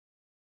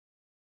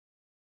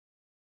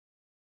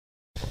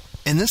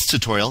In this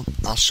tutorial,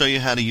 I'll show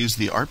you how to use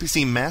the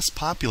RPC Mass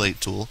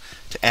Populate tool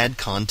to add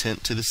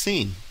content to the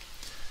scene.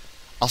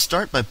 I'll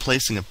start by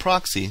placing a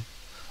proxy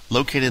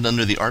located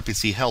under the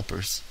RPC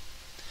helpers.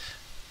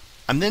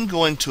 I'm then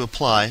going to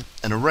apply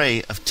an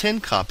array of 10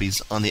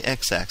 copies on the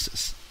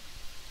x-axis.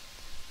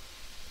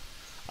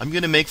 I'm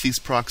going to make these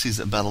proxies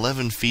about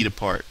 11 feet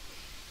apart.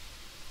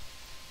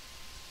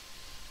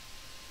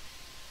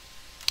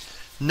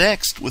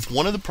 Next, with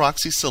one of the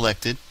proxies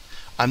selected,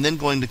 I'm then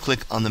going to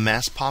click on the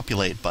Mass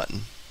Populate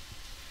button.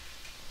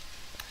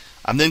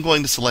 I'm then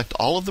going to select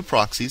all of the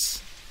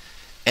proxies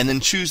and then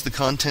choose the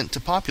content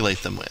to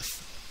populate them with.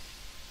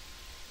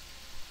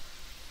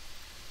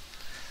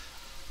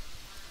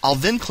 I'll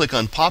then click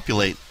on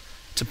Populate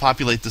to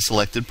populate the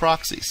selected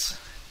proxies.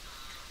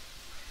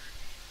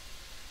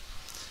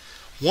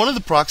 One of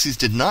the proxies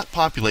did not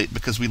populate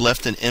because we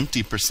left an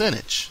empty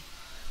percentage.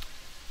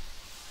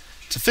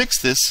 To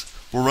fix this,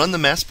 we'll run the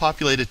Mass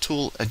Populated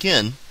tool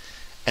again,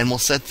 and we'll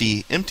set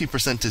the empty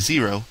percent to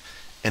 0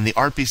 and the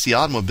RPC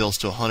automobiles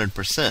to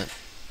 100%.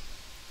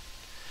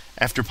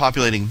 After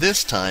populating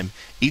this time,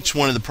 each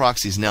one of the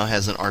proxies now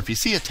has an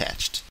RPC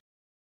attached.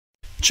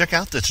 Check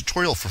out the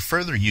tutorial for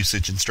further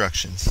usage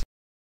instructions.